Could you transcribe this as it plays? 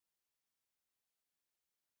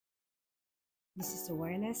This is a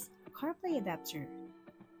wireless CarPlay adapter.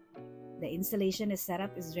 The installation and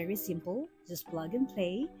setup is very simple. Just plug and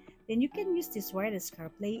play. Then you can use this wireless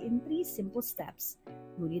CarPlay in 3 simple steps.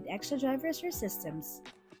 No need extra drivers or systems.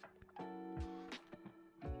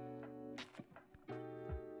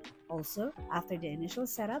 Also, after the initial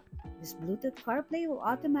setup, this Bluetooth CarPlay will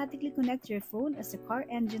automatically connect to your phone as the car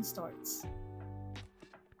engine starts.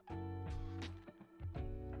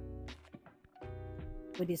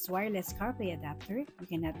 With this wireless CarPlay adapter, you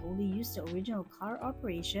can not only use the original car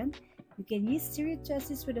operation, you can use Siri to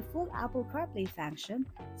assist with the full Apple CarPlay function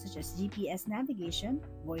such as GPS navigation,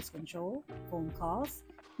 voice control, phone calls,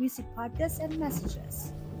 music podcasts, and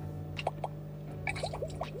messages.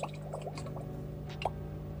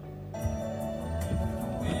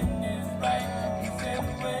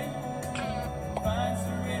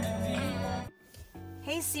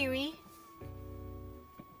 Hey Siri,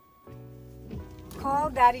 call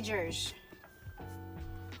Daddy George.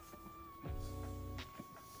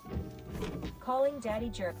 Calling Daddy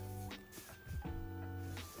George.